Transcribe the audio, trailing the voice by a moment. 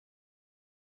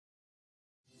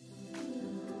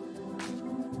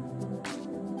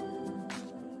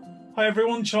Hi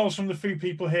everyone, Charles from The Food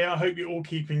People here. I hope you're all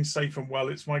keeping safe and well.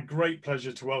 It's my great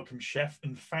pleasure to welcome chef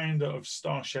and founder of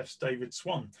StarChefs, David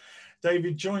Swann.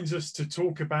 David joins us to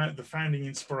talk about the founding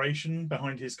inspiration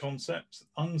behind his concepts,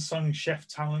 unsung chef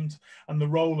talent, and the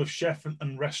role of chef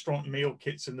and restaurant meal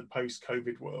kits in the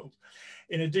post-COVID world.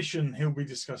 In addition, he'll be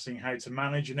discussing how to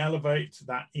manage and elevate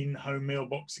that in-home meal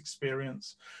box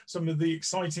experience, some of the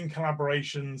exciting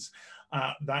collaborations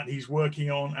that he's working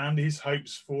on, and his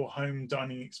hopes for home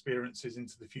dining experiences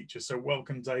into the future. So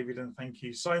welcome, David, and thank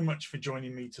you so much for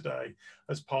joining me today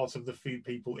as part of the Food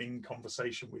People in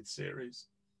Conversation With series.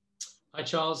 Hi,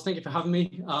 Charles. Thank you for having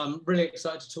me. I'm really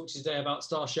excited to talk to you today about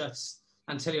StarChefs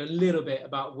and tell you a little bit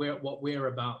about what we're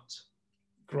about.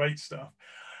 Great stuff.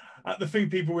 At The Food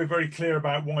People, we're very clear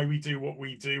about why we do what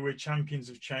we do. We're champions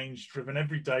of change, driven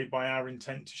every day by our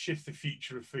intent to shift the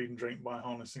future of food and drink by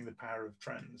harnessing the power of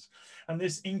trends. And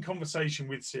this In Conversation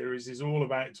With series is all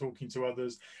about talking to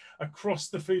others across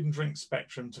the food and drink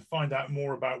spectrum to find out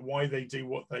more about why they do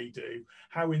what they do,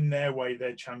 how in their way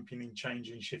they're championing change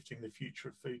and shifting the future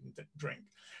of food and drink.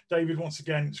 David, once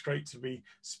again, it's great to be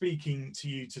speaking to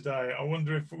you today. I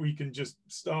wonder if we can just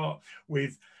start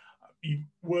with, you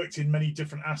worked in many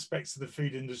different aspects of the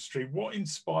food industry. What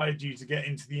inspired you to get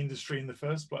into the industry in the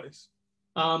first place?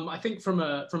 I think from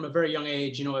a very young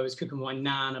age, I was cooking with my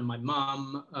nan and my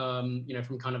mum,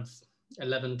 from kind of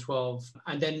 11, 12.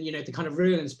 And then, the kind of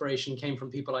real inspiration came from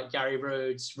people like Gary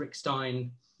Rhodes, Rick Stein,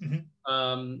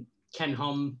 Ken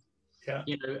Hom.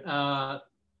 Yeah.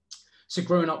 So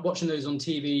growing up watching those on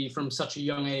TV from such a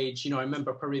young age, I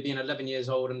remember probably being 11 years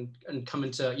old and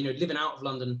coming to, living out of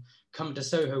London, coming to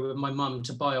Soho with my mum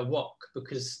to buy a wok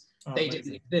because they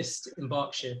didn't exist in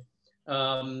Berkshire.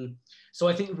 So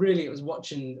I think really it was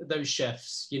watching those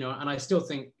chefs, and I still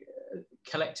think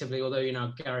collectively, although,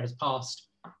 Gary has passed,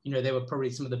 they were probably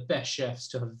some of the best chefs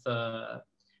to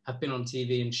have been on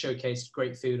TV and showcased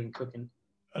great food and cooking.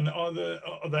 And are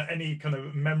there any kind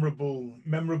of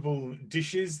memorable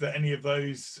dishes that any of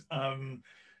those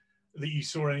that you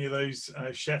saw any of those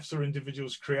chefs or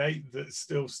individuals create that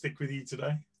still stick with you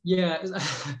today? Yeah,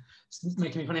 it's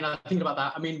making me funny now thinking about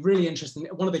that. I mean, really interesting.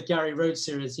 One of the Gary Rhodes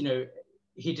series,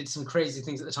 he did some crazy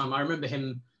things at the time. I remember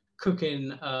him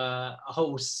cooking a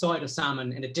whole side of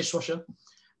salmon in a dishwasher.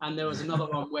 And there was another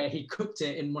one where he cooked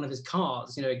it in one of his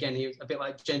cars. Again, he was a bit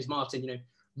like James Martin,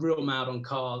 real mad on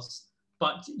cars.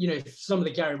 But, some of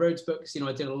the Gary Rhodes books,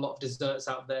 I did a lot of desserts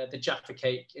out there. The Jaffa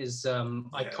cake is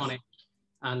iconic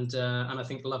and I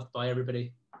think loved by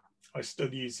everybody. I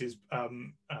still use his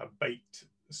baked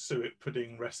suet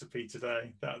pudding recipe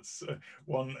today. That's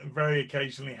one very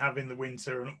occasionally have in the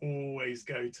winter and always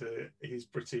go to his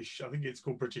British, I think it's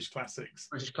called British Classics.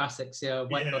 British Classics, yeah.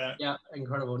 Yeah,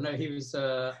 incredible. No, he was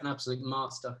an absolute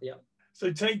master, yeah. So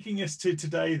taking us to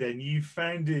today then, you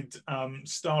founded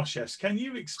StarChefs. Can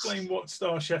you explain what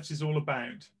StarChefs is all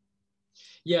about?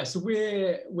 Yeah, so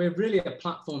we're really a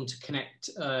platform to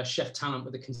connect chef talent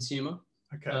with the consumer.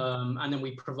 Okay. And then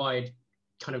we provide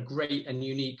kind of great and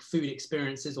unique food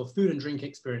experiences or food and drink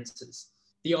experiences.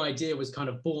 The idea was kind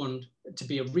of born to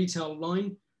be a retail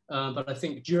line, but I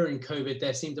think during COVID,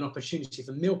 there seemed an opportunity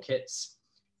for meal kits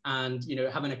and,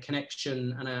 having a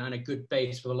connection and a good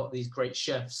base with a lot of these great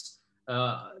chefs.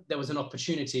 There was an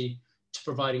opportunity to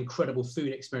provide incredible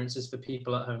food experiences for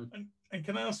people at home. And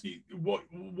can I ask you, what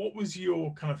was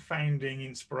your kind of founding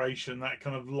inspiration, that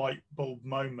kind of light bulb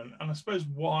moment? And I suppose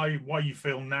why you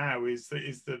feel now is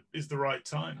the right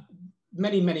time?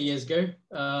 Many years ago,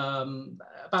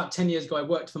 about 10 years ago, I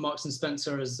worked for Marks and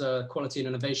Spencer as a quality and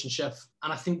innovation chef.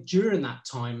 And I think during that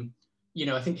time,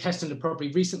 I think Heston had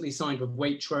probably recently signed with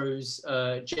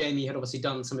Waitrose. Jamie had obviously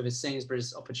done some of his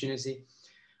Sainsbury's opportunity.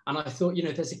 And I thought,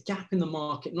 there's a gap in the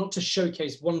market, not to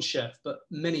showcase one chef, but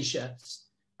many chefs.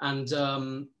 And,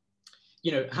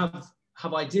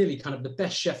 have ideally kind of the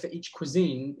best chef at each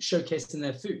cuisine showcased in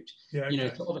their food. Yeah,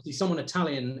 okay. Obviously someone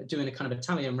Italian doing a kind of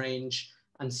Italian range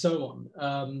and so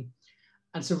on.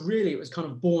 And so really it was kind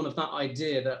of born of that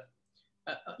idea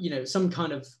that, some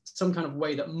kind of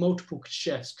way that multiple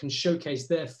chefs can showcase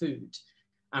their food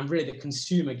and really the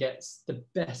consumer gets the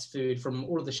best food from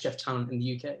all of the chef talent in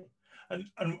the UK.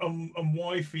 And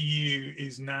why for you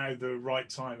is now the right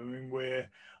time? I mean, we're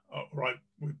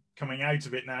coming out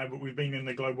of it now, but we've been in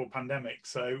the global pandemic.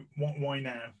 So why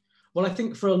now? Well, I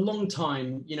think for a long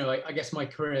time, I guess my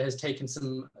career has taken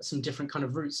some different kind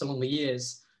of routes along the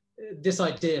years. This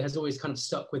idea has always kind of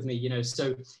stuck with me,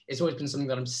 so it's always been something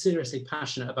that I'm seriously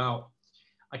passionate about.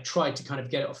 I tried to kind of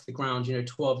get it off the ground,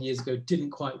 12 years ago,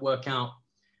 didn't quite work out.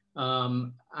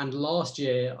 And last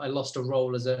year I lost a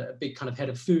role as a big kind of head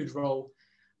of food role.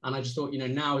 And I just thought,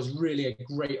 now is really a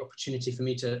great opportunity for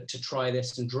me to try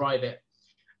this and drive it.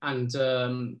 And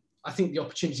I think the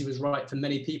opportunity was right for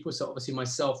many people. So obviously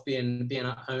myself being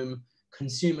at home,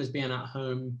 consumers being at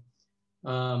home,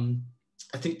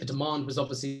 I think the demand was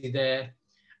obviously there.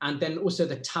 And then also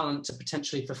the talent to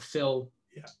potentially fulfill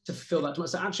that demand.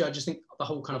 So actually, I just think the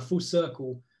whole kind of full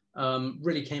circle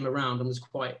really came around and was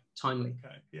quite timely.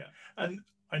 Okay, yeah.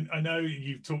 And I know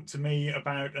you've talked to me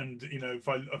about, and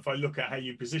if I look at how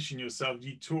you position yourself,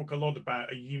 you talk a lot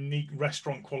about a unique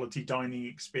restaurant quality dining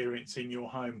experience in your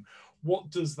home. What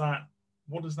does that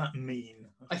mean?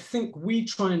 I think we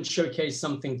try and showcase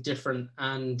something different,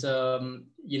 and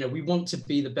we want to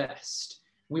be the best.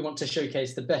 We want to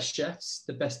showcase the best chefs,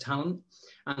 the best talent,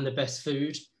 and the best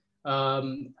food.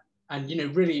 And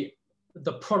really,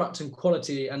 the product and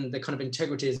quality and the kind of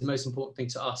integrity is the most important thing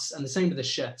to us. And the same with the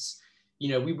chefs.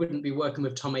 We wouldn't be working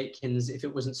with Tom Aikens if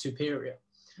it wasn't superior.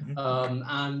 Mm-hmm.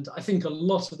 And I think a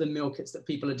lot of the meal kits that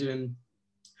people are doing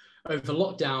over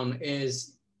lockdown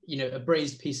is, a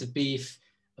braised piece of beef,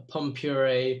 a pomme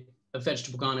puree, a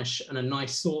vegetable garnish, and a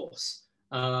nice sauce,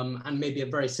 and maybe a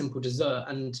very simple dessert.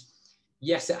 And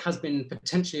yes, it has been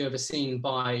potentially overseen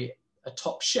by a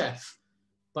top chef,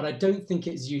 but I don't think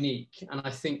it's unique. And I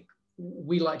think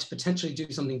we like to potentially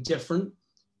do something different,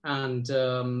 and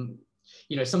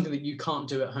something that you can't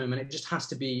do at home, and it just has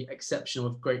to be exceptional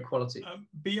of great quality.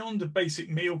 Beyond a basic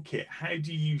meal kit, how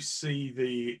do you see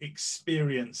the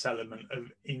experience element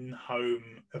of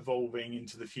in-home evolving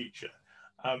into the future?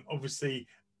 Obviously,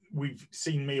 we've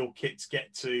seen meal kits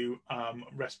get to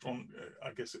restaurant,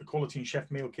 I guess, quality and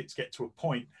chef meal kits get to a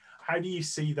point. How do you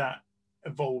see that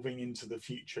evolving into the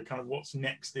future? Kind of what's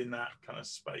next in that kind of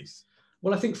space?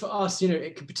 Well, I think for us,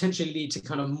 it could potentially lead to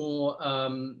kind of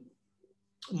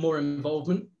more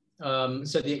involvement.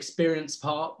 So the experience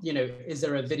part, is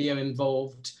there a video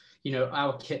involved?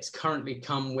 Our kits currently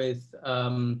come with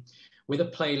a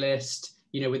playlist,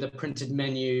 with a printed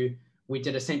menu. We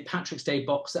did a St. Patrick's Day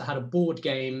box that had a board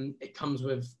game. It comes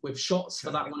with shots for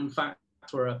that one, in fact,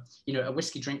 or a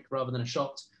whiskey drink rather than a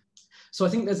shot. So I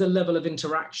think there's a level of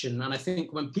interaction. And I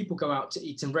think when people go out to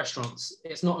eat in restaurants,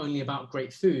 it's not only about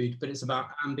great food, but it's about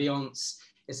ambience,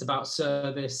 it's about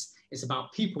service, it's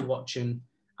about people watching.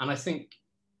 And I think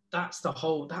that's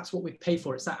what we pay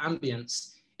for. It's that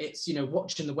ambience. It's,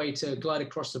 watching the waiter glide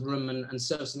across the room and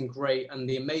serve something great, and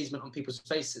the amazement on people's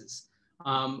faces.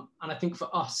 And I think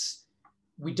for us,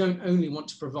 we don't only want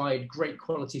to provide great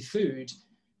quality food,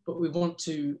 but we want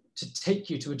to take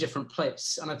you to a different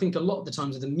place. And I think a lot of the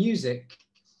times with the music,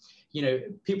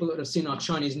 people that have seen our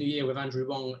Chinese New Year with Andrew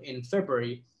Wong in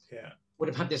February would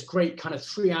have had this great kind of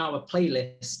 3-hour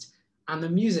playlist. And the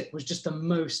music was just the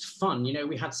most fun.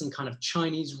 We had some kind of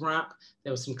Chinese rap,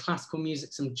 there was some classical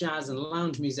music, some jazz and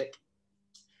lounge music.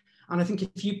 And I think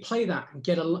if you play that and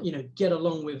get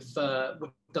along with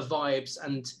the vibes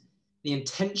and the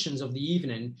intentions of the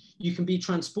evening, you can be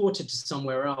transported to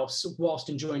somewhere else whilst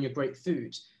enjoying your great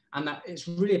food. And that it's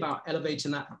really about elevating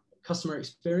that customer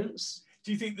experience.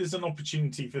 Do you think there's an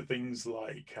opportunity for things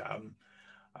like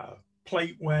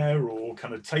plateware or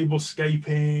kind of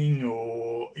tablescaping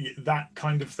or that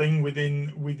kind of thing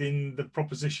within the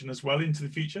proposition as well into the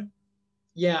future?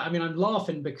 Yeah, I mean, I'm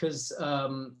laughing because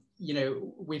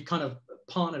we've kind of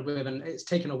partnered with, and it's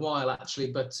taken a while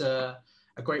actually, but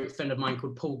a great friend of mine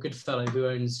called Paul Goodfellow, who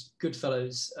owns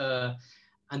Goodfellows,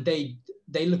 and they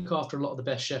look after a lot of the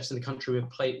best chefs in the country with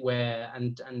plateware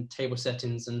and table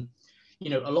settings, and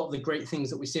a lot of the great things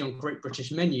that we see on Great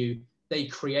British Menu, they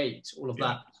create all of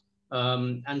that.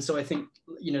 And so I think,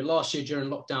 last year during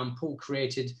lockdown, Paul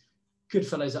created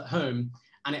Goodfellows at home,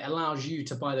 and it allows you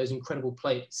to buy those incredible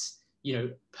plates,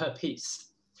 per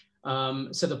piece.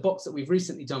 So the box that we've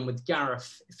recently done with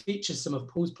Gareth features some of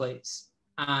Paul's plates,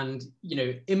 and,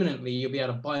 imminently you'll be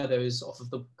able to buy those off of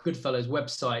the Goodfellows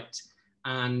website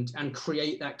and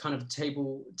create that kind of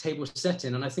table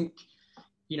setting. And I think,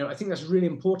 I think that's really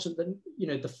important that,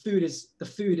 the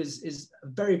food is a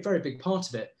very, very big part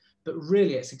of it. But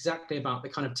really, it's exactly about the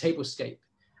kind of tablescape.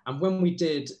 And when we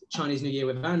did Chinese New Year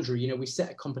with Andrew, we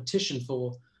set a competition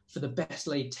for the best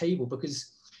laid table,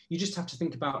 because you just have to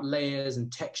think about layers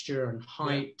and texture and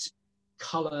height,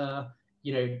 color,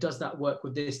 does that work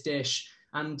with this dish?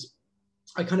 And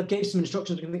I kind of gave some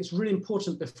instructions. I think it's really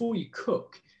important before you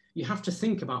cook, you have to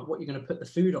think about what you're going to put the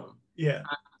food on. Yeah.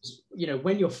 And,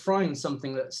 when you're frying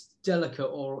something that's delicate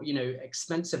or,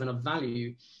 expensive and of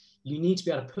value, you need to be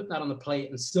able to put that on the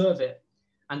plate and serve it.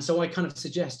 And so I kind of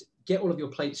suggest get all of your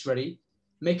plates ready,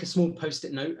 make a small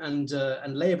Post-it note and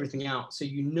lay everything out. So,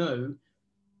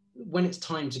 when it's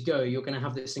time to go, you're going to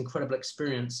have this incredible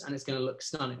experience and it's going to look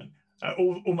stunning.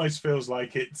 almost feels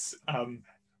like it's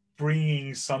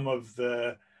bringing some of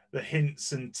the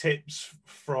hints and tips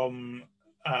from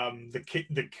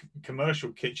the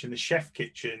commercial kitchen, the chef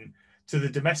kitchen, to the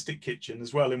domestic kitchen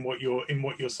as well, in what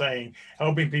you're saying,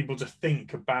 helping people to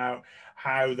think about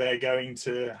how they're going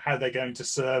to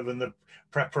serve, and the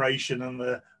preparation, and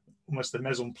the almost the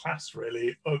mise en place,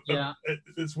 really,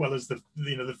 as well as the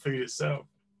the food itself.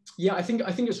 Yeah, I think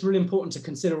it's really important to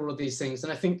consider all of these things.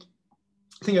 And I think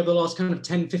over the last kind of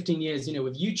 10, 15 years,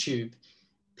 with YouTube,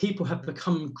 people have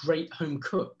become great home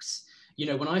cooks.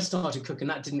 When I started cooking,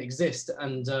 that didn't exist.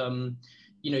 And,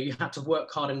 you had to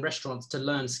work hard in restaurants to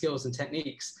learn skills and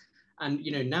techniques. And,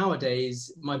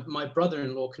 nowadays, my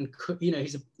brother-in-law can cook,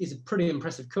 he's a pretty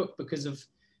impressive cook because of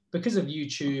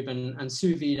YouTube and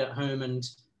sous vide at home, and,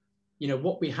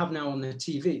 what we have now on the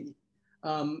TV.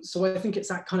 So I think it's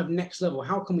that kind of next level.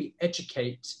 How can we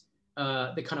educate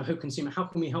the kind of home consumer? How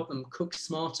can we help them cook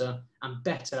smarter and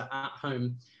better at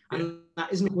home? And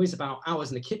that isn't always about hours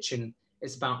in the kitchen.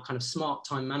 It's about kind of smart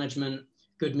time management,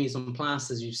 good mise en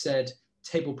place, as you said,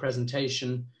 table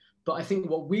presentation. But I think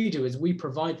what we do is we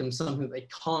provide them something that they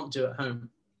can't do at home.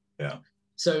 Yeah.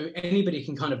 So anybody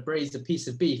can kind of braise a piece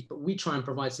of beef, but we try and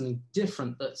provide something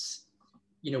different that's,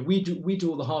 we do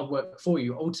all the hard work for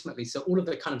you ultimately. So all of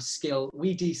the kind of skill,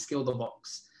 we de-skill the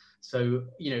box. So,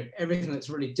 everything that's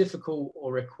really difficult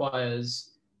or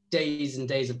requires days and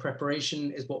days of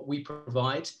preparation is what we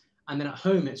provide. And then at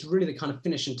home, it's really the kind of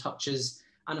finishing touches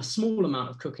and a small amount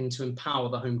of cooking to empower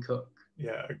the home cook.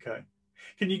 Yeah, okay.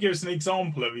 Can you give us an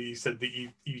example of it? You said that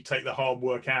you take the hard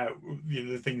work out,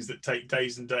 the things that take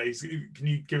days and days. Can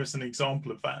you give us an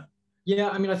example of that? Yeah,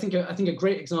 I mean, I think a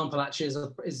great example actually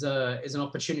is an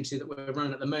opportunity that we're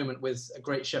running at the moment with a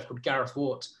great chef called Gareth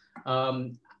Watt.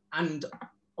 And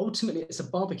ultimately, it's a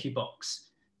barbecue box,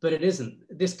 but it isn't.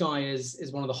 This guy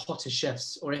is one of the hottest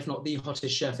chefs, or if not the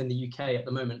hottest chef in the UK at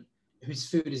the moment, whose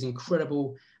food is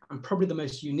incredible and probably the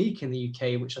most unique in the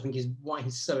UK, which I think is why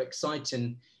he's so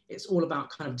exciting. It's all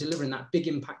about kind of delivering that big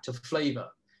impact of flavor,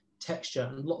 texture,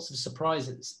 and lots of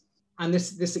surprises. And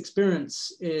this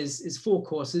experience is 4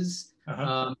 courses,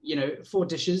 4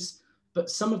 dishes, but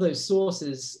some of those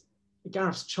sauces,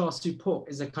 Gareth's char siu pork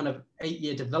is a kind of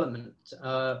 8-year development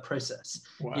process.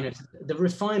 Wow. The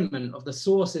refinement of the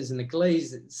sauces and the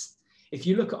glazes. If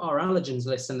you look at our allergens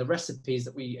list and the recipes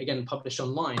that we again publish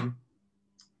online,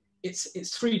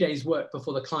 it's 3 days work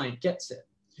before the client gets it.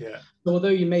 Yeah. So although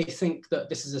you may think that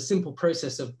this is a simple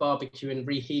process of barbecuing,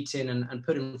 reheating, and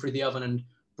putting through the oven and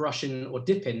brushing or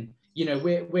dipping,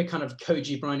 we're kind of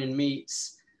koji brining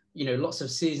meats, lots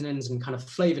of seasonings and kind of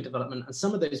flavor development. And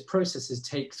some of those processes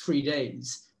take 3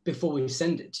 days before we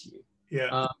send it to you.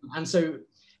 Yeah. And so,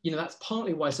 that's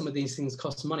partly why some of these things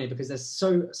cost money, because there's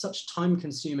such time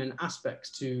consuming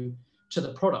aspects to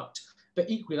the product. But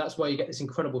equally, that's why you get this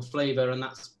incredible flavor. And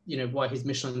that's, why he's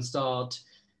Michelin starred,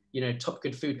 top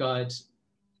good food guide.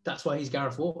 That's why he's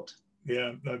Gareth Watt.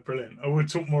 Yeah, no, brilliant. I will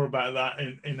talk more about that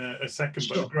in a second,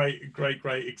 Sure. But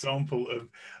great example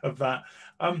of that.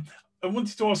 I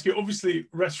wanted to ask you, obviously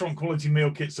restaurant quality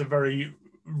meal kits are very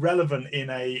relevant in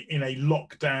a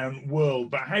lockdown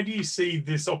world, but how do you see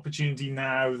this opportunity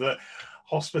now that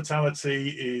hospitality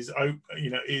is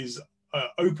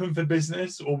open for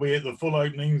business, albeit the full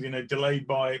openings, delayed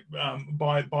by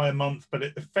a month, but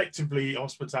effectively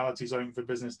hospitality is open for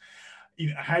business?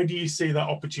 How do you see that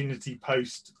opportunity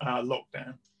post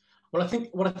lockdown? Well,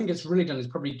 what I think it's really done is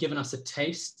probably given us a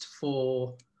taste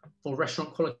for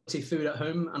restaurant quality food at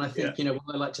home. And I think,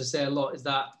 what I like to say a lot is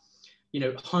that,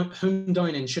 home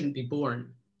dining shouldn't be boring.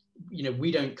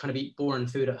 We don't kind of eat boring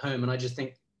food at home. And I just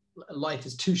think life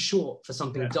is too short for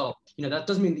something dull. That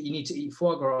doesn't mean that you need to eat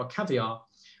foie gras or caviar,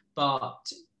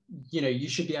 but, you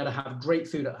should be able to have great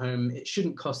food at home. It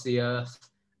shouldn't cost the earth.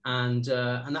 And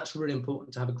that's really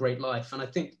important to have a great life. And I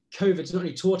think COVID's not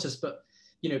only taught us, but,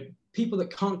 people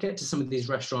that can't get to some of these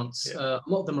restaurants, a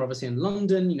lot of them are obviously in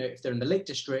London, if they're in the Lake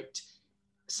District,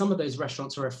 some of those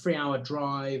restaurants are a 3-hour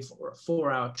drive or a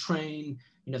 4-hour train.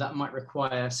 That might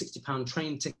require a £60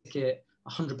 train ticket, a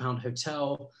 £100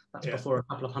 hotel. That's before a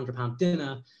couple of £100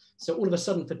 dinner. So all of a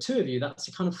sudden for 2 of you, that's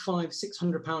a kind of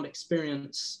 £500-600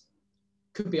 experience.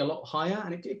 Could be a lot higher,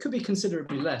 and it could be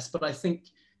considerably less. But I think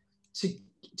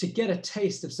to get a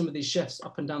taste of some of these chefs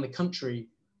up and down the country,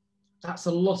 that's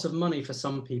a lot of money for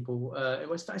some people.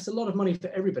 It's a lot of money for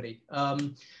everybody.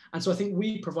 And so I think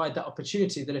we provide that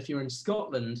opportunity that if you're in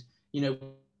Scotland,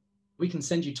 we can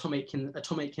send you a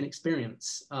Tom Aitken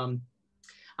experience. And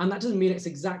that doesn't mean it's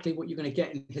exactly what you're going to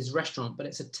get in his restaurant, but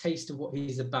it's a taste of what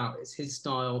he's about. It's his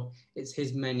style, it's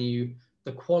his menu.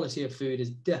 The quality of food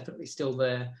is definitely still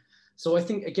there. So I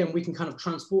think, again, we can kind of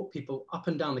transport people up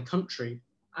and down the country.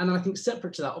 And I think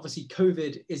separate to that, obviously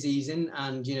COVID is easing,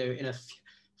 and, you know, in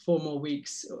 4 more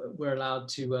weeks, we're allowed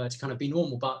to kind of be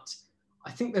normal. But I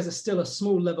think there's still a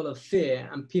small level of fear,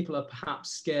 and people are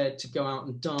perhaps scared to go out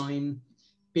and dine,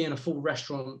 be in a full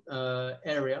restaurant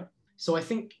area. So I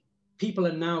think people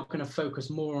are now going to focus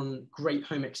more on great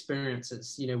home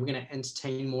experiences. You know, we're going to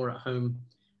entertain more at home,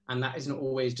 and that isn't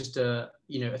always just a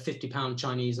 £50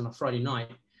 Chinese on a Friday night.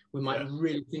 We might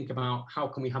really think about how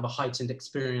can we have a heightened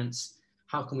experience?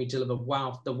 How can we deliver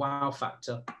the wow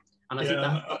factor? And I think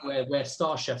that's where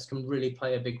StarChefs can really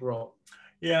play a big role.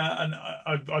 Yeah, and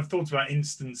I've thought about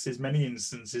many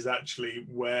instances actually,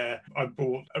 where I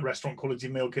bought a restaurant quality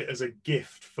meal kit as a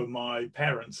gift for my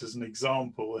parents, as an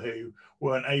example, who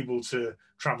weren't able to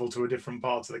travel to a different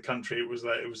part of the country. It was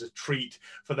a treat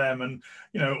for them, and,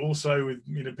 you know, also with,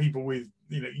 you know, people with,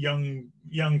 you know,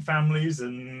 young families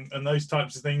and those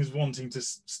types of things, wanting to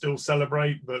still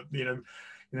celebrate, but you know,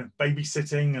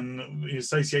 babysitting and the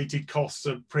associated costs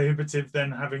are prohibitive,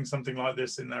 then having something like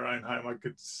this in their own home. I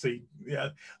could see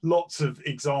lots of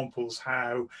examples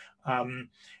how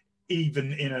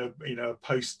even in a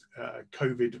post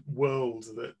COVID world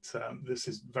that this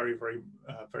is very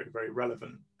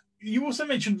relevant. You also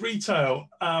mentioned retail,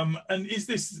 and is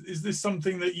this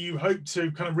something that you hope to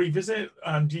kind of revisit?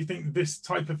 Do you think this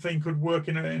type of thing could work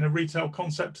in a retail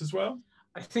concept as well?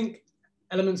 I think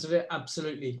elements of it,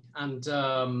 absolutely. And,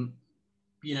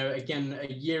 you know, again,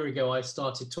 a year ago, I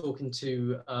started talking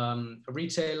to a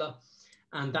retailer,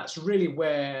 and that's really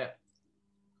where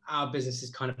our business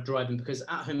is kind of driving, because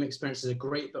at-home experiences are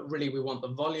great, but really we want the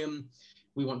volume.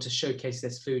 We want to showcase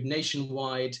this food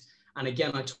nationwide. And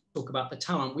again, I talk about the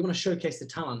talent. We want to showcase the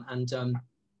talent and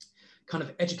kind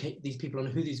of educate these people on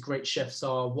who these great chefs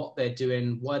are, what they're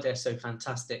doing, why they're so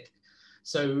fantastic.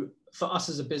 So for us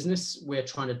as a business, we're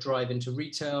trying to drive into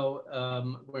retail.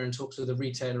 We're in talks with a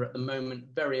retailer at the moment,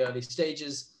 very early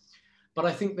stages. But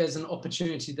I think there's an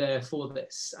opportunity there for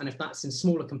this. And if that's in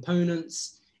smaller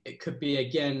components, it could be,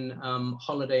 again,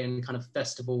 holiday and kind of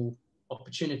festival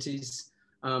opportunities.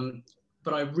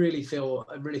 But I really feel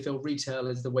retail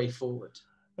is the way forward.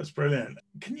 That's brilliant.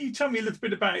 Can you tell me a little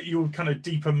bit about your kind of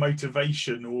deeper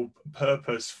motivation or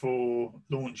purpose for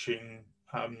launching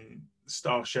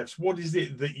StarChefs? What is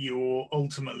it that you're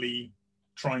ultimately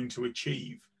trying to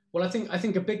achieve? Well, I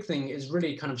think a big thing is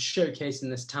really kind of showcasing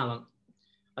this talent.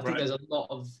 I think there's a lot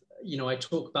of, you know, I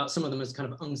talk about some of them as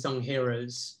kind of unsung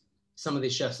heroes. Some of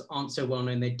these chefs aren't so well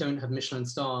known. They don't have Michelin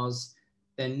stars.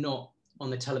 They're not on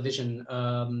the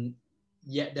television,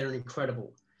 yet they're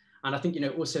incredible. And I think, you know,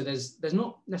 also there's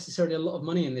not necessarily a lot of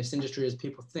money in this industry as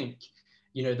people think.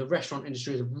 You know, the restaurant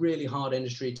industry is a really hard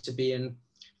industry to be in.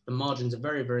 The margins are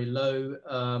very low.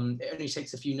 It only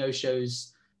takes a few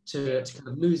no-shows to kind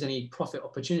of lose any profit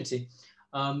opportunity.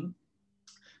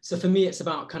 So for me, it's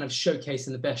about kind of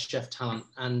showcasing the best chef talent.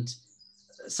 And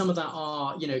some of that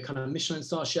are, you know, kind of Michelin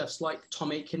star chefs like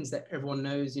Tom Aikens that everyone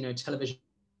knows, you know, television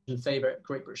favorite,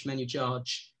 Great British Menu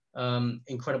judge,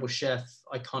 incredible chef,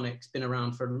 iconic, been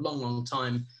around for a long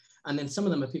time. And then some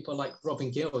of them are people like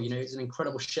Robin Gill, you know, he's an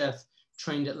incredible chef,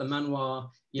 trained at Le Manoir,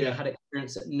 you know, had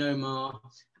experience at Noma,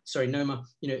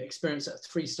 you know, experience at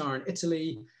 3-star in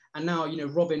Italy. And now, you know,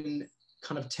 Robin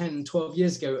kind of 10, 12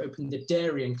 years ago opened a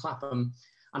dairy in Clapham.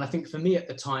 And I think for me at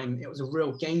the time, it was a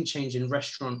real game-changing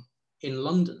restaurant in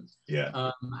London.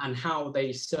 And how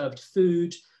they served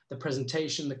food, the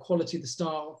presentation, the quality, the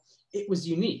style, it was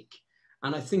unique.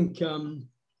 And I think,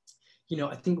 you know,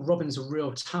 I think Robin's a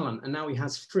real talent. And now he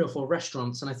has 3 or 4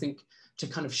 restaurants. And I think to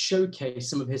kind of showcase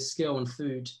some of his skill in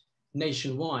food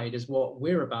nationwide is what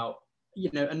we're about. You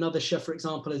know, another chef, for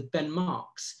example, is Ben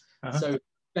Marks. So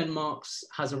Ben Marks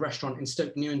has a restaurant in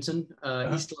Stoke Newington,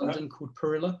 East London, called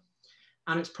Perilla.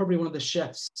 And it's probably one of the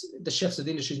chefs of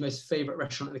the industry's most favorite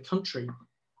restaurant in the country.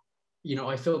 You know,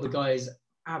 I feel the guy is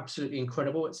absolutely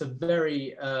incredible. It's a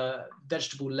very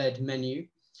vegetable-led menu.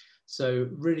 So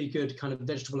really good kind of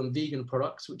vegetable and vegan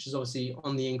products, which is obviously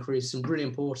on the increase and really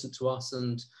important to us,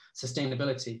 and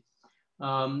sustainability.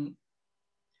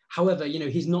 However, you know,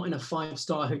 he's not in a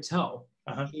 5-star hotel.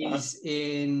 He's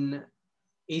in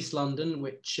East London,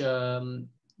 which, you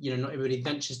know, not everybody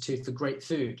ventures to for great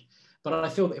food. But I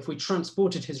feel that if we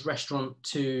transported his restaurant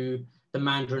to the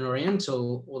Mandarin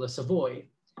Oriental or the Savoy,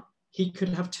 he could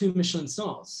have 2 Michelin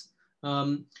stars.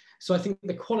 So I think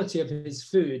the quality of his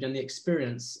food and the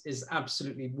experience is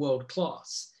absolutely world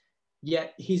class.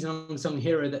 Yet he's an unsung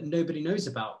hero that nobody knows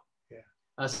about.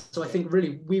 So I think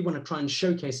really we want to try and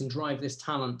showcase and drive this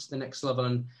talent to the next level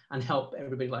and help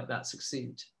everybody like that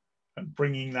succeed. And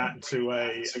bringing that to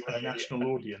a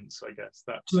national audience, I guess.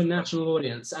 To a national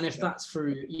audience. And if that's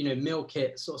through, you know, meal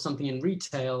kits or something in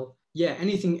retail, yeah,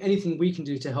 anything we can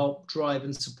do to help drive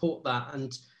and support that.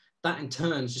 And that in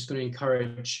turn is just going to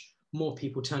encourage more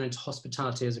people turn into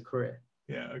hospitality as a career.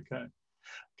 Yeah, okay.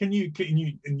 Can you,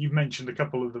 and you've mentioned a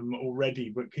couple of them already,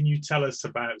 but can you tell us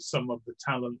about some of the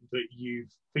talent that you've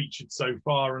featured so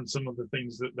far and some of the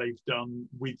things that they've done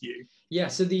with you? Yeah,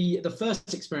 so the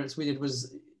first experience we did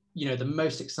was, you know, the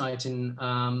most exciting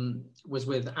was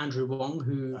with Andrew Wong,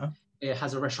 who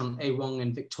has a restaurant, A Wong,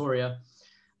 in Victoria.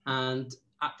 And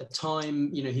at the time,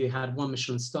 you know, he had 1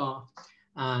 Michelin star.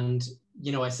 And,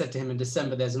 you know, I said to him in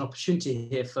December, there's an opportunity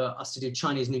here for us to do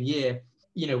Chinese New Year,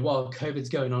 you know, while COVID's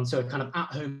going on. So a kind of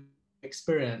at-home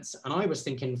experience. And I was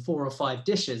thinking 4 or 5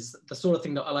 dishes, the sort of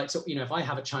thing that I like to, you know, if I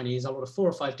have a Chinese, I'll order 4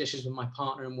 or 5 dishes with my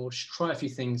partner and we'll try a few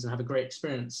things and have a great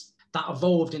experience. That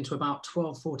evolved into about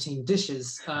 12, 14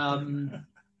 dishes.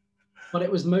 But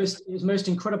it was most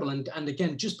incredible. And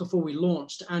again, just before we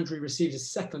launched, Andrew received his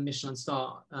 2nd Michelin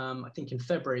star, I think in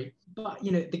February. But,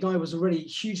 you know, the guy was already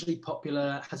hugely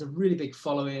popular, has a really big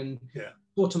following. Yeah.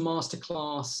 Taught a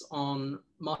masterclass on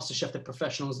MasterChef the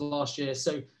Professionals last year.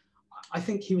 So I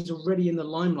think he was already in the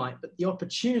limelight, but the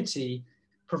opportunity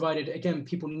provided, again,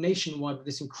 people nationwide with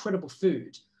this incredible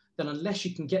food, then unless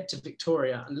you can get to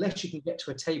Victoria, unless you can get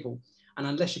to a table, and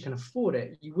unless you can afford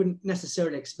it, you wouldn't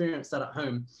necessarily experience that at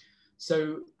home.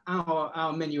 So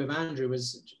our menu of Andrew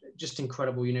was just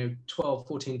incredible, you know, 12,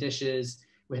 14 dishes.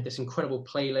 We had this incredible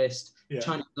playlist,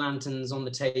 Chinese lanterns on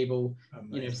the table,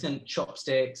 you know, sent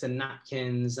chopsticks and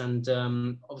napkins, and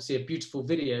obviously a beautiful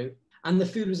video. And the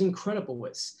food was incredible.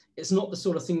 It's not the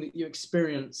sort of thing that you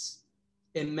experience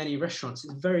in many restaurants.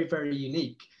 It's very, very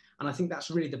unique. And I think that's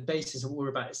really the basis of what we're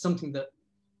about. It's something that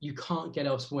you can't get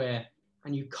elsewhere,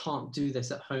 and you can't do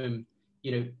this at home.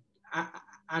 You know,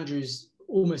 Andrew's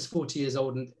almost 40 years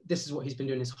old, and this is what he's been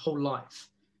doing his whole life.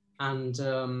 And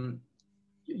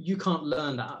you can't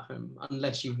learn that at home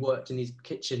unless you've worked in these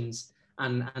kitchens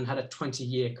and had a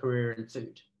 20-year career in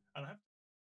food.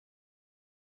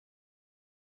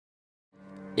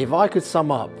 If I could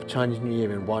sum up Chinese New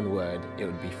Year in one word, it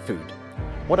would be food.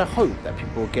 What I hope that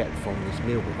people get from this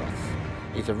meal with us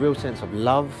is a real sense of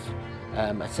love,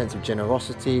 a sense of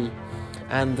generosity,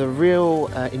 and the real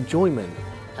enjoyment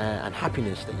and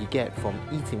happiness that you get from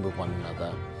eating with one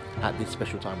another at this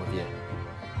special time of year.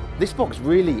 This box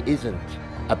really isn't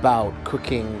about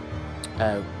cooking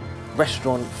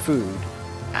restaurant food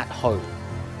at home.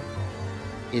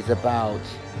 It's about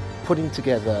putting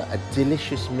together a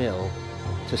delicious meal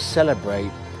to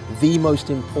celebrate the most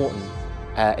important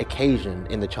occasion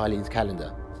in the Chinese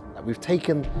calendar. We've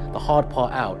taken the hard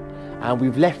part out and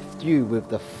we've left you with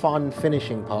the fun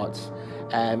finishing parts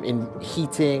in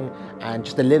heating and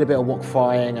just a little bit of wok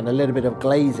frying and a little bit of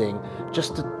glazing,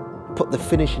 just to put the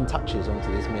finishing touches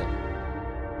onto this meal.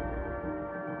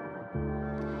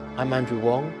 I'm Andrew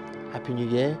Wong. Happy New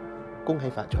Year. Gong Hei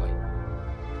Fat Choi.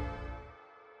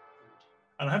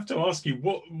 And I have to ask you,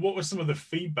 what was some of the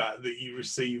feedback that you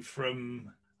received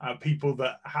from people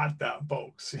that had that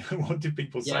box? What did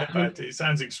people say about it? It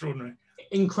sounds extraordinary.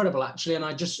 Incredible, actually. And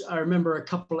I remember a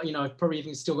couple, you know, I've probably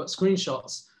even still got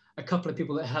screenshots, a couple of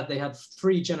people that they had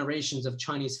 3 generations of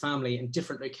Chinese family in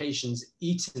different locations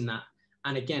eating that.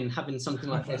 And again, having something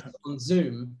like this on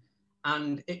Zoom,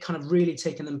 and it kind of really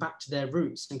taken them back to their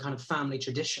roots and kind of family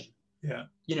tradition. Yeah.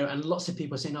 You know, and lots of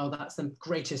people saying, oh, that's the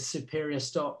greatest superior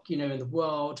stock, you know, in the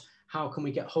world. How can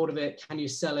we get hold of it? Can you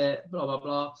sell it? Blah, blah,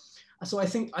 blah. So I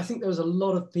think there was a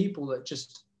lot of people that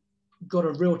just got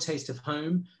a real taste of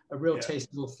home, a real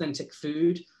taste of authentic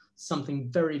food, something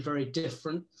very, very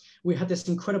different. We had this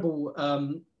incredible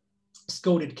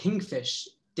scalded kingfish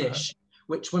dish,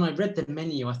 which when I read the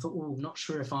menu, I thought, oh, I'm not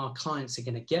sure if our clients are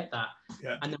going to get that.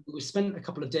 Yeah. And then we spent a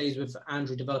couple of days with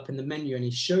Andrew developing the menu, and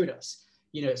he showed us,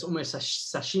 you know, it's almost a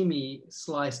sashimi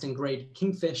sliced and grated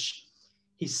kingfish.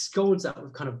 He scalds that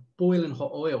with kind of boiling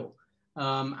hot oil.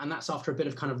 And that's after a bit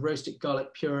of kind of roasted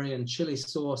garlic puree and chili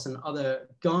sauce and other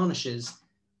garnishes.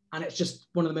 And it's just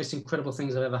one of the most incredible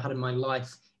things I've ever had in my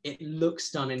life. It looks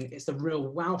stunning. It's the real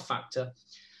wow factor.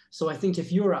 So I think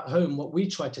if you're at home, what we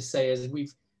try to say is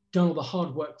we've done all the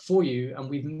hard work for you, and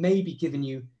we've maybe given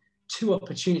you 2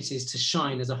 opportunities to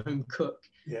shine as a home cook.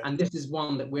 Yeah. And this is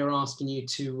one that we're asking you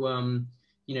to,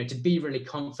 you know, to be really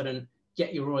confident,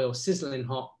 get your oil sizzling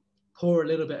hot, pour a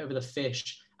little bit over the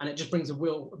fish, and it just brings a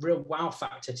real wow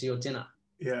factor to your dinner.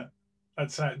 Yeah,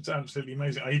 that sounds absolutely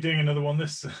amazing. Are you doing another one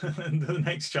the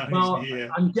next Chinese New Year?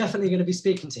 I'm definitely going to be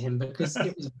speaking to him because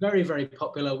it was very, very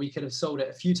popular. We could have sold it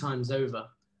a few times over.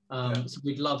 So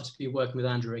we'd love to be working with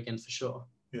Andrew again for sure.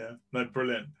 Yeah, no,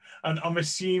 brilliant. And I'm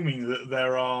assuming that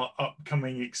there are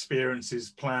upcoming experiences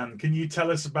planned. Can you tell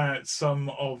us about some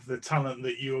of the talent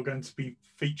that you're going to be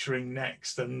featuring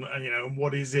next, and you know, and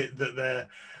what is it that they're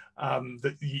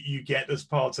that you get as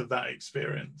part of that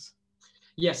experience?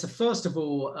 Yeah, so first of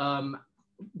all,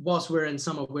 whilst we're in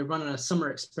summer, we're running a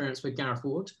summer experience with Gareth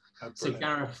Ward. Oh, so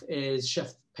Gareth is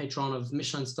chef patron of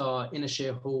Michelin star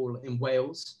Inisheer Hall in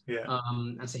Wales. Yeah.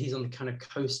 And so he's on the kind of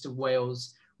coast of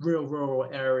Wales, real rural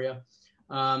area.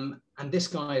 And this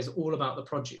guy is all about the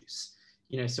produce.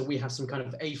 You know, so we have some kind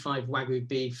of A5 Wagyu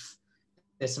beef.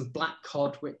 There's some black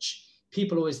cod, which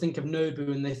people always think of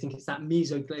Nobu and they think it's that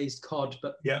miso glazed cod,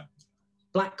 but yeah,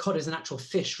 black cod is an actual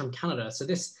fish from Canada. So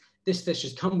this fish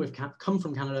has come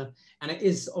from Canada, and it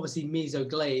is obviously miso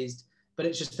glazed, but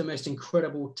it's just the most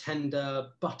incredible, tender,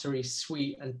 buttery,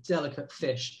 sweet, and delicate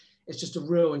fish. It's just a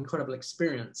real incredible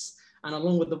experience. And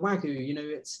along with the Wagyu, you know,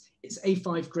 it's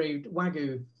A5 grade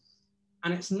Wagyu,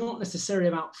 and it's not necessarily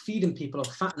about feeding people or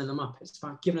fattening them up. It's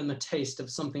about giving them a taste of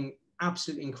something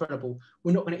absolutely incredible.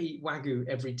 We're not going to eat Wagyu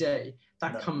every day.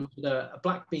 That comes with a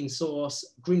black bean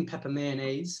sauce, green pepper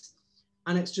mayonnaise,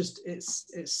 and it's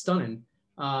stunning.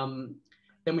 Then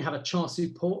we have a char siu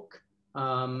pork,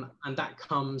 and that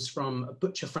comes from a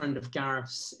butcher friend of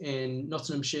Gareth's in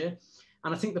Nottinghamshire.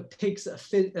 And I think the pigs are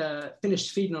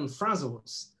finished feeding on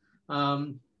frazzles.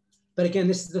 But again,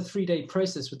 this is a 3-day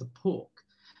process with the pork.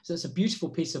 So it's a beautiful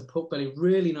piece of pork belly,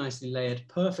 really nicely layered,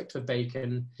 perfect for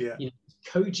bacon, yeah, you know,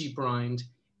 koji brined.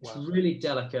 It's really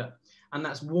delicate. And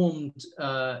that's warmed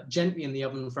gently in the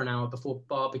oven for an hour before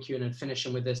barbecuing and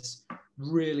finishing with this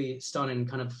really stunning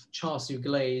kind of char siu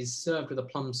glaze served with a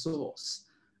plum sauce.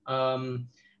 And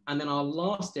then our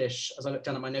last dish, as I look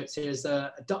down at my notes here, is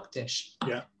a duck dish.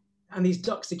 Yeah. And these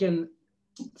ducks, again,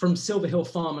 from Silver Hill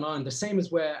Farm in Ireland, the same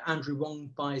as where Andrew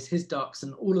Wong buys his ducks,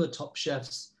 and all of the top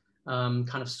chefs, kind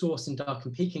of sourcing duck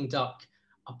and Peking duck,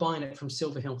 are buying it from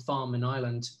Silver Hill Farm in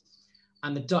Ireland.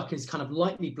 And the duck is kind of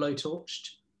lightly blowtorched,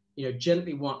 you know,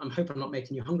 gently warm. I'm hoping I'm not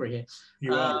making you hungry here.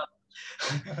 You are.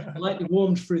 Lightly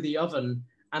warmed through the oven,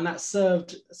 and that's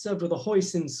served with a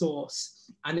hoisin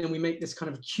sauce. And then we make this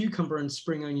kind of cucumber and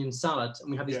spring onion salad,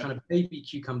 and we have these kind of baby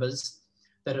cucumbers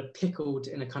that are pickled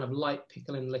in a kind of light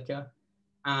pickling liquor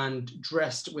and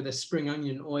dressed with a spring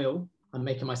onion oil. I'm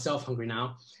making myself hungry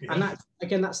now. Yeah. And that,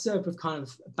 again, that's served with kind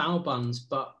of bao buns,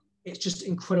 but it's just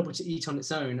incredible to eat on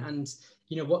its own. And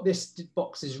you know what this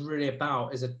box is really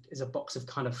about is a box of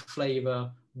kind of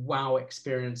flavor, wow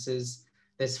experiences.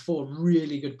 There's 4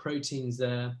 really good proteins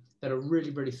there that are really,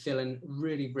 really filling,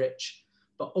 really rich,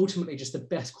 but ultimately just the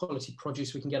best quality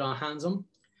produce we can get our hands on.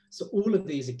 So all of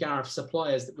these are Gareth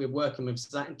suppliers that we're working with.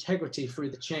 So that integrity through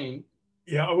the chain.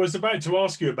 Yeah, I was about to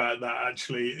ask you about that,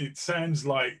 actually. It sounds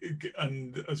like,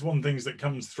 and as one of the things that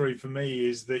comes through for me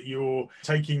is that you're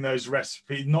taking those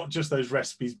recipes, not just those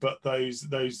recipes, but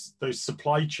those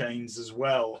supply chains as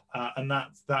well. And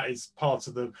that is part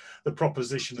of the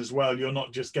proposition as well. You're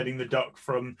not just getting the duck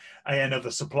from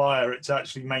another supplier, it's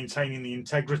actually maintaining the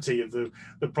integrity of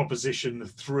the proposition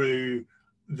through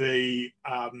the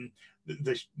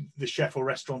chef or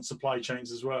restaurant supply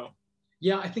chains as well.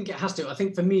 Yeah, I think it has to. I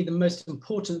think for me, the most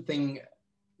important thing,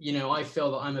 you know, I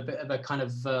feel that I'm a bit of a kind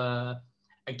of a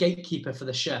gatekeeper for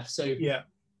the chef. So yeah,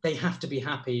 they have to be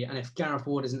happy. And if Gareth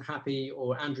Ward isn't happy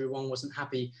or Andrew Wong wasn't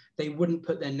happy, they wouldn't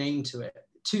put their name to it.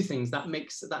 2 things, that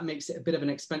makes it a bit of an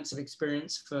expensive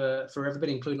experience for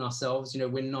everybody, including ourselves. You know,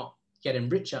 we're not getting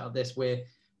rich out of this. We're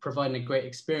providing a great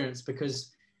experience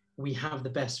because we have the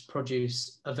best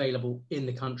produce available in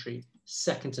the country,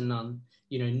 second to none.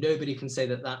 You know, nobody can say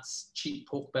that that's cheap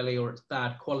pork belly or it's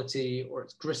bad quality or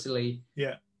it's gristly.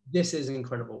 Yeah. This is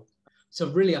incredible. So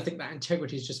really, I think that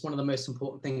integrity is just one of the most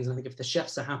important things. I think if the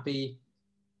chefs are happy,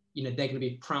 you know, they're going to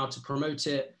be proud to promote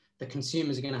it. The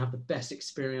consumers are going to have the best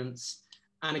experience.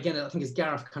 And again, I think as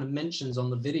Gareth kind of mentions on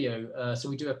the video, so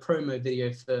we do a promo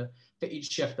video for each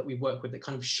chef that we work with that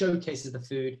kind of showcases the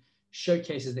food,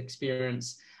 showcases the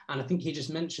experience. And I think he just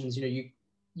mentions, you know,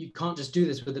 you can't just do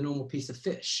this with a normal piece of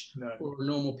fish or a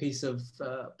normal piece of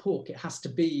pork. It has to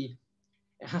be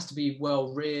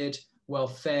well reared, well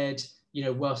fed, you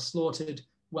know, well slaughtered,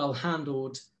 well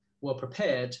handled, well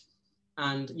prepared.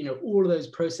 And, you know, all of those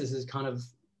processes kind of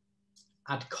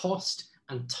add cost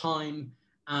and time.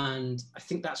 And I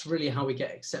think that's really how we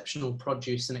get exceptional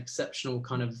produce and exceptional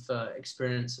kind of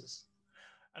experiences.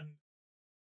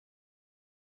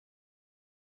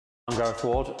 I'm Gareth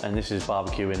Ward, and this is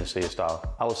Barbecue in a Sea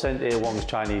Style. I was sent here Wong's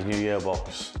Chinese New Year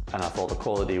box, and I thought the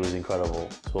quality was incredible.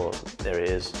 So there it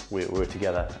is. We're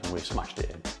together, and we've smashed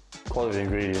it in. Quality of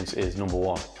ingredients is number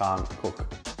 1. Can't cook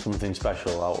something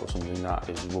special out of something that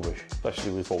is rubbish,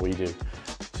 especially with what we do.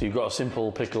 So you've got a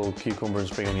simple pickled cucumber and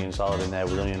spring onion salad in there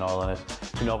with onion oil in it,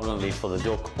 predominantly for the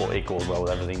duck, but it goes well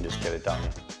with everything, just get it down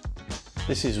here.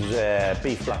 This is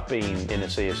beef black bean in a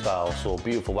sear style, so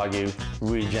beautiful Wagyu,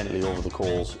 really gently over the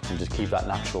coals and just keep that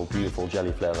natural, beautiful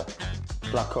jelly flavour.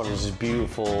 Black cottage is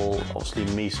beautiful, obviously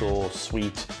miso,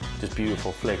 sweet, just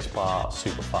beautiful flakes apart,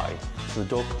 super fatty. For the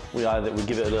duck, we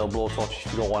give it a little blowtorch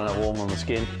if you don't want it at home on the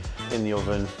skin, in the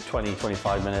oven,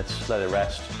 20-25 minutes, let it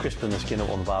rest, crisping the skin up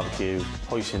on the barbecue,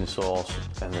 hoisin sauce,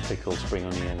 and the pickled spring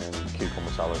onion and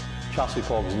cucumber salad. Char siu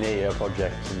pork is an 8-year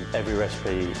project, and every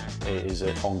recipe is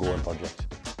an ongoing project.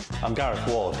 I'm Gareth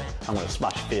Ward, I'm going to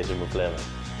smash your face in with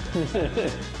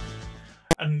flavour.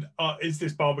 And is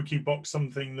this barbecue box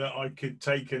something that I could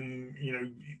take and, you know,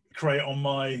 create on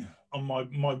my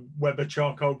Weber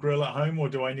charcoal grill at home, or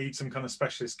do I need some kind of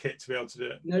specialist kit to be able to do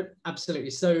it? No, absolutely.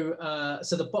 So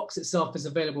so the box itself is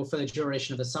available for the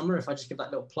duration of the summer, if I just give that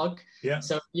little plug. Yeah.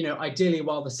 So, you know, ideally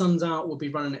while the sun's out, we'll be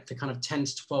running it for kind of 10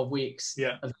 to 12 weeks.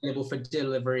 Yeah. Available for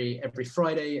delivery every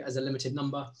Friday as a limited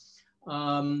number.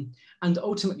 And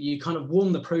ultimately you kind of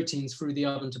warm the proteins through the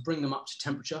oven to bring them up to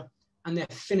temperature, and they're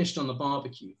finished on the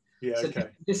barbecue. Yeah, so okay.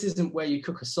 This isn't where you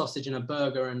cook a sausage in a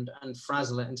burger and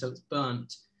frazzle it until it's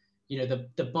burnt. You know,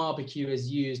 the barbecue is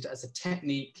used as a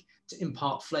technique to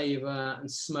impart flavor and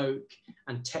smoke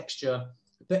and texture.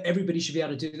 But everybody should be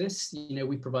able to do this. You know,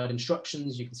 we provide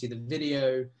instructions. You can see the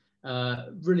video.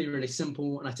 Really, really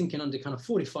simple. And I think in under kind of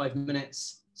 45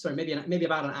 minutes, sorry, maybe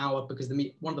about an hour, because the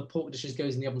meat, one of the pork dishes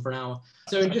goes in the oven for an hour.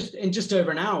 So in just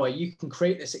over an hour, you can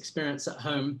create this experience at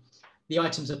home. The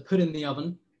items are put in the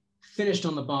oven, finished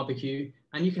on the barbecue,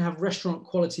 and you can have restaurant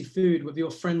quality food with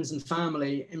your friends and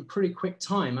family in pretty quick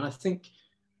time. And I think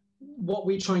what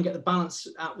we try and get the balance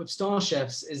at with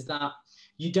StarChefs is that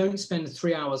you don't spend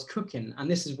 3 hours cooking. And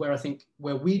this is where I think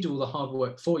where we do all the hard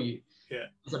work for you. Yeah.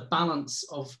 There's a balance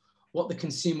of what the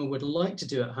consumer would like to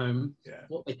do at home, yeah.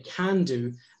 what they can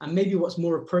do, and maybe what's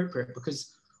more appropriate,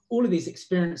 because all of these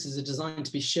experiences are designed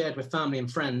to be shared with family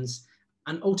and friends.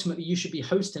 And ultimately you should be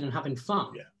hosting and having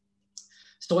fun. Yeah.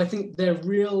 So I think they're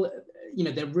real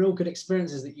good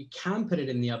experiences that you can put it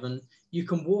in the oven. You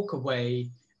can walk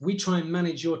away. We try and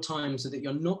manage your time so that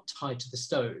you're not tied to the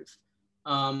stove.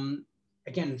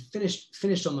 Again,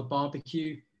 finished on the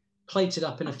barbecue, plated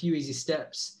up in a few easy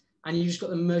steps, and you just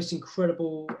got the most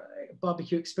incredible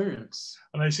barbecue experience.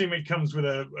 And I assume it comes with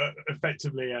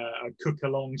effectively a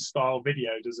cook-along style video,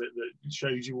 does it, that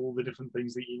shows you all the different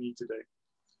things that you need to do?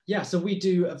 Yeah, so we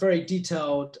do a very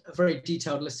detailed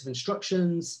list of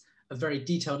instructions, a very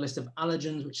detailed list of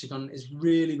allergens, which again is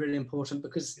really, really important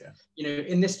because, you know,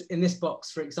 in this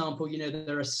box, for example, you know,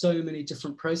 there are so many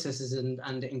different processes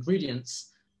and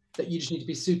ingredients that you just need to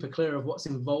be super clear of what's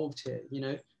involved here, you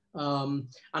know. And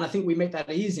I think we make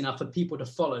that easy enough for people to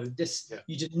follow.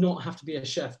 You did not have to be a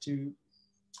chef to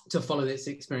follow these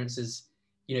experiences.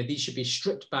 You know, these should be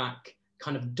stripped back,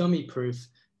 kind of dummy proof,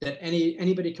 that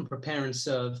anybody can prepare and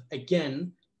serve,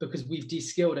 again, because we've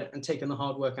de-skilled it and taken the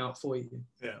hard work out for you.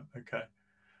 Yeah, okay.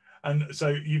 And so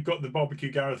you've got the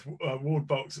barbecue Gareth Ward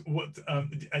box. What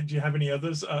do you have any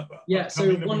others? Yeah,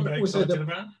 so one also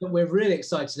that we're really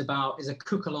excited about is a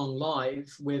cook along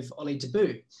live with Ollie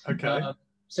Deboo. Okay.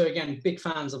 So again, big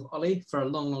fans of Ollie for a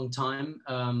long, long time.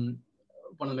 One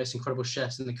of the most incredible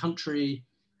chefs in the country,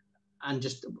 and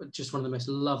just one of the most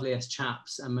loveliest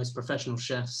chaps and most professional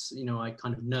chefs, you know, I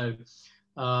kind of know.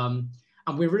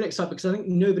 And we're really excited because I think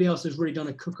nobody else has really done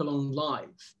a cook along live.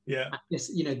 Yeah.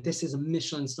 This, you know, this is a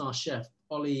Michelin star chef.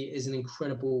 Ollie is an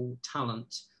incredible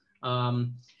talent.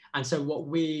 And so what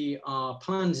we are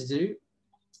planning to do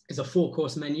is a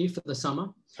 4-course menu for the summer.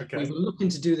 Okay. We were looking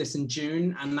to do this in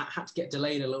June, and that had to get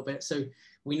delayed a little bit. So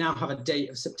we now have a date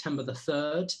of September the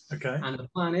 3rd. Okay. And the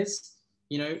plan is,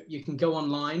 you know, you can go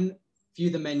online, view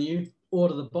the menu,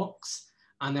 order the box,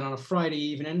 and then on a Friday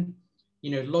evening, you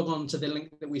know, log on to the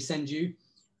link that we send you,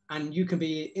 and you can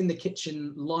be in the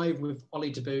kitchen live with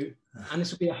Ollie Deboo, and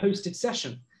this will be a hosted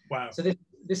session. Wow. So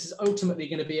this is ultimately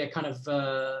going to be a kind of,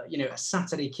 you know, a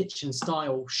Saturday kitchen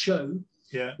style show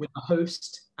with a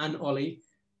host and Ollie,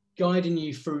 guiding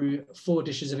you through 4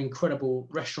 dishes of incredible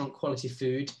restaurant quality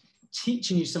food,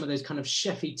 teaching you some of those kind of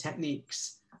chefy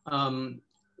techniques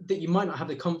that you might not have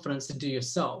the confidence to do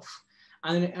yourself.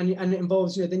 And it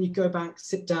involves, you know, then you go back,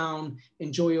 sit down,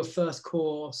 enjoy your first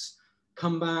course,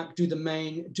 come back, do the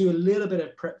main, do a little bit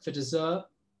of prep for dessert.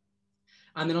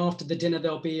 And then after the dinner,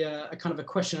 there'll be a kind of a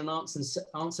question and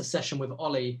answer session with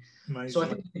Ollie. Amazing. So I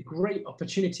think it's a great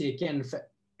opportunity, again, for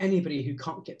anybody who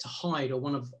can't get to Hyde or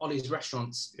one of Ollie's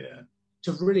restaurants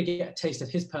to really get a taste of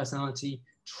his personality,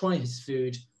 try his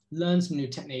food, learn some new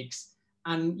techniques,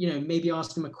 and, you know, maybe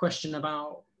ask him a question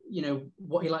about, you know,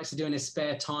 what he likes to do in his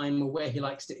spare time or where he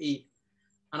likes to eat.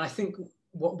 And I think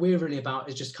what we're really about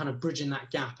is just kind of bridging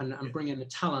that gap and bringing the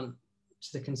talent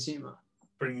to the consumer.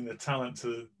 Bringing the talent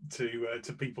to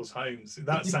people's homes.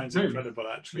 That sounds incredible,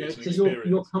 actually. You know,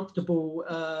 you're comfortable,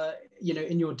 you know,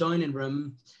 in your dining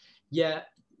room, yet,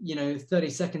 you know, 30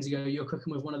 seconds ago, you're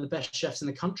cooking with one of the best chefs in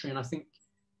the country. And I think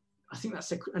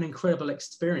that's an incredible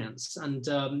experience. And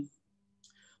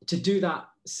to do that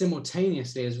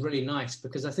simultaneously is really nice,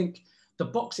 because I think the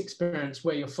box experience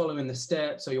where you're following the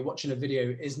steps or you're watching a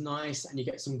video is nice and you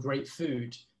get some great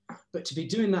food. But to be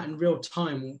doing that in real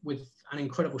time with an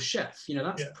incredible chef, you know,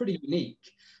 that's pretty unique.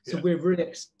 So we're really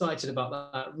excited about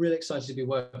that, really excited to be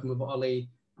working with Ollie.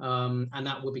 And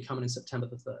that will be coming in September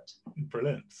the 3rd.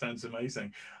 Brilliant. Sounds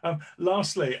amazing.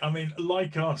 Lastly, I mean,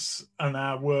 like us and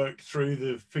our work through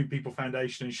the Food People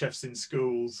Foundation and Chefs in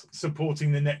Schools,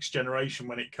 supporting the next generation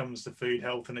when it comes to food,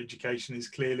 health and education is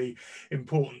clearly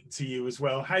important to you as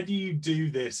well. How do you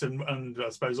do this? And I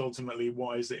suppose ultimately,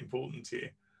 why is it important to you?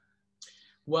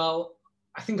 Well,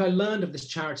 I think I learned of this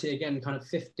charity again, kind of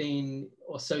 15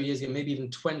 or so years ago, maybe even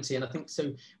 20. And I think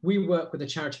so we work with a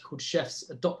charity called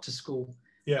Chefs, a doctor school.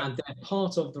 Yeah. And they're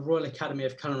part of the Royal Academy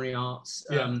of Culinary Arts,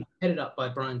 headed up by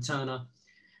Brian Turner.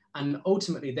 And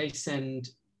ultimately, they send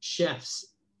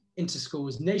chefs into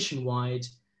schools nationwide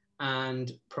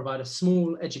and provide a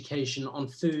small education on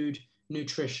food,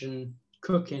 nutrition,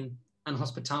 cooking, and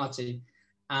hospitality.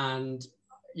 And,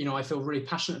 you know, I feel really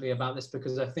passionately about this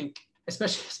because I think,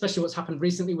 especially what's happened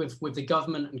recently with the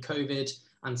government and COVID,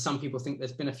 and some people think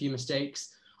there's been a few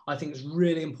mistakes, I think it's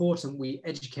really important we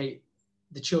educate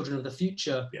the children of the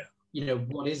future, you know,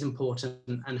 what is important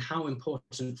and how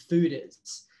important food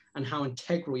is and how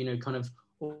integral, you know, kind of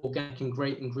organic and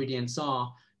great ingredients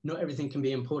are. Not everything can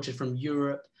be imported from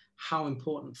Europe, how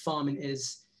important farming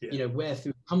is, you know, where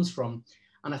food comes from.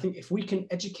 And I think if we can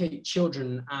educate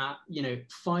children at, you know,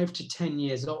 5 to 10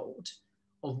 years old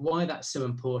of why that's so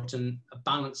important, a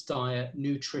balanced diet,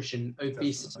 nutrition,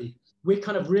 obesity, definitely. We're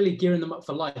kind of really gearing them up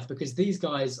for life, because these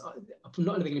guys are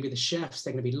not only going to be the chefs,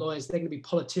 they're going to be lawyers, they're going to be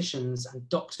politicians and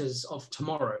doctors of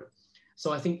tomorrow.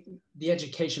 So I think the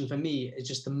education for me is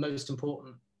just the most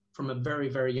important from a very,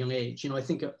 very young age. You know, I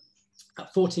think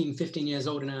at 14, 15 years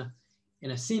old in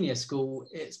a senior school,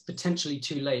 it's potentially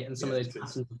too late, and some of those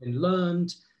patterns have been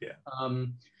learned.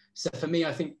 So for me,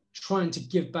 I think trying to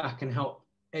give back and help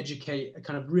educate a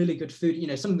kind of really good food, you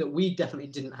know, something that we definitely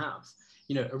didn't have,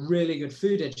 you know, a really good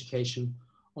food education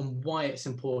on why it's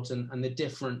important and the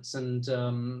difference. And,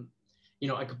 you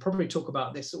know, I could probably talk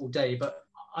about this all day, but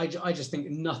I just think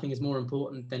nothing is more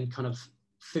important than kind of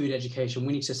food education.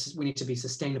 We need to be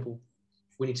sustainable.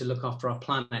 We need to look after our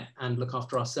planet and look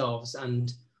after ourselves.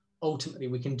 And ultimately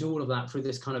we can do all of that through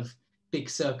this kind of big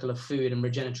circle of food and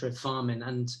regenerative farming.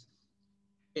 And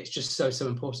it's just so, so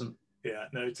important. Yeah,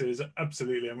 no, it is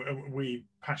absolutely. And we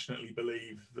passionately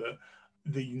believe that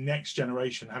the next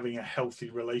generation having a healthy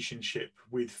relationship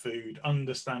with food,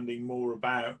 understanding more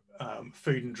about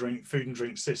food and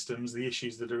drink systems, the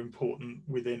issues that are important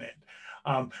within it,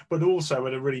 but also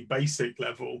at a really basic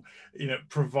level, you know,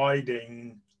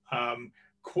 providing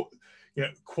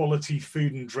quality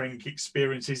food and drink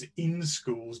experiences in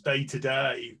schools day to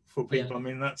day for people. I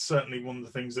mean, that's certainly one of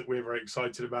the things that we're very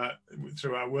excited about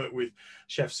through our work with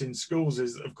Chefs in Schools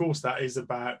is, of course, that is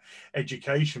about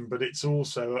education, but it's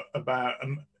also about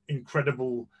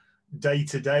incredible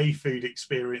day-to-day food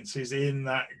experiences in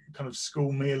that kind of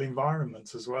school meal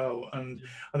environment as well. And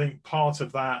I think part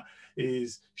of that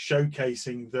is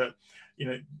showcasing that, you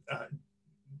know,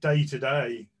 day to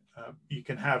day, you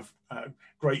can have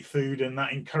great food, and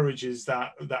that encourages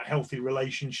that healthy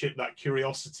relationship, that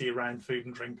curiosity around food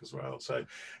and drink as well. So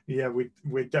yeah,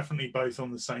 we're definitely both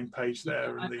on the same page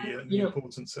there, and the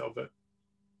importance of it.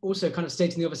 Also kind of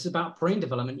stating the obvious about brain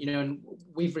development, you know, and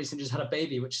we've recently just had a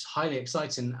baby, which is highly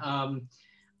exciting. And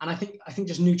I think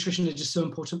just nutrition is just so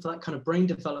important for that kind of brain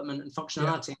development and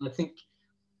functionality. And I think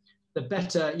the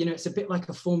better, you know, it's a bit like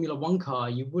a Formula One car.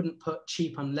 You wouldn't put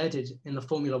cheap unleaded in the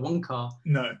Formula One car.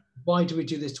 No. Why do we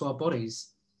do this to our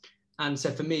bodies? And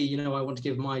so for me, you know, I want to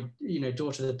give my, you know,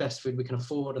 daughter the best food we can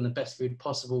afford and the best food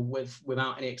possible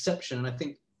without any exception. And I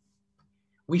think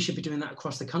we should be doing that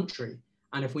across the country.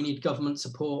 And if we need government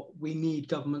support, we need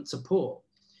government support.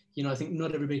 You know, I think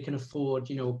not everybody can afford,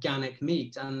 you know, organic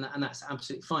meat, and that's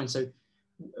absolutely fine. So,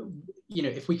 you know,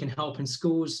 if we can help in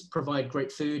schools, provide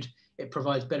great food, it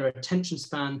provides better attention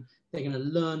span, they're going to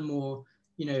learn more,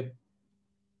 you know,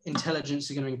 intelligence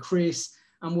is going to increase,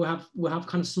 and we'll have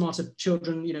kind of smarter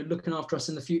children, you know, looking after us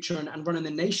in the future and running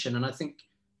the nation. And I think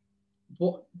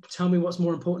tell me what's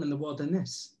more important in the world than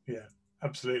this? Yeah,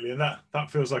 absolutely. And that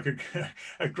feels like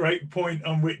a great point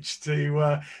on which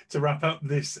to wrap up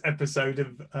this episode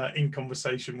of In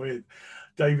Conversation with.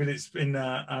 David, it's been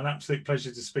an absolute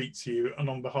pleasure to speak to you. And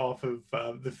on behalf of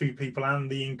the Food People and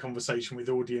the In Conversation with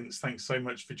audience, thanks so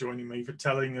much for joining me, for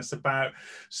telling us about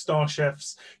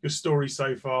StarChefs, your story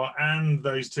so far, and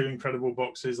those 2 incredible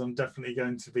boxes. I'm definitely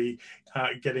going to be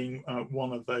getting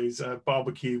one of those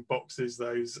barbecue boxes,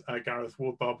 those Gareth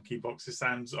Ward barbecue boxes.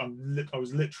 Sam's, I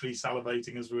was literally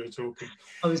salivating as we were talking.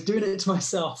 I was doing it to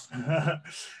myself.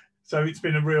 So it's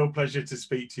been a real pleasure to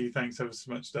speak to you. Thanks ever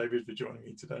so much, David, for joining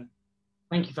me today.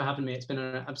 Thank you for having me. It's been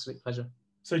an absolute pleasure.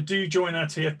 So do join our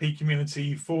TFP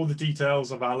community for the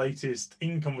details of our latest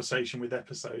In Conversation with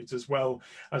episodes, as well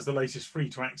as the latest free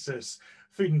to access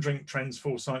food and drink trends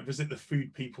foresight. Visit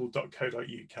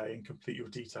thefoodpeople.co.uk and complete your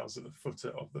details at the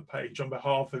footer of the page. On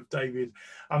behalf of David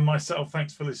and myself,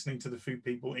 thanks for listening to the Food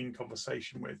People In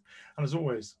Conversation with. And as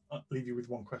always, I'll leave you with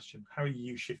one question. How are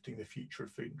you shifting the future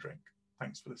of food and drink?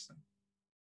 Thanks for listening.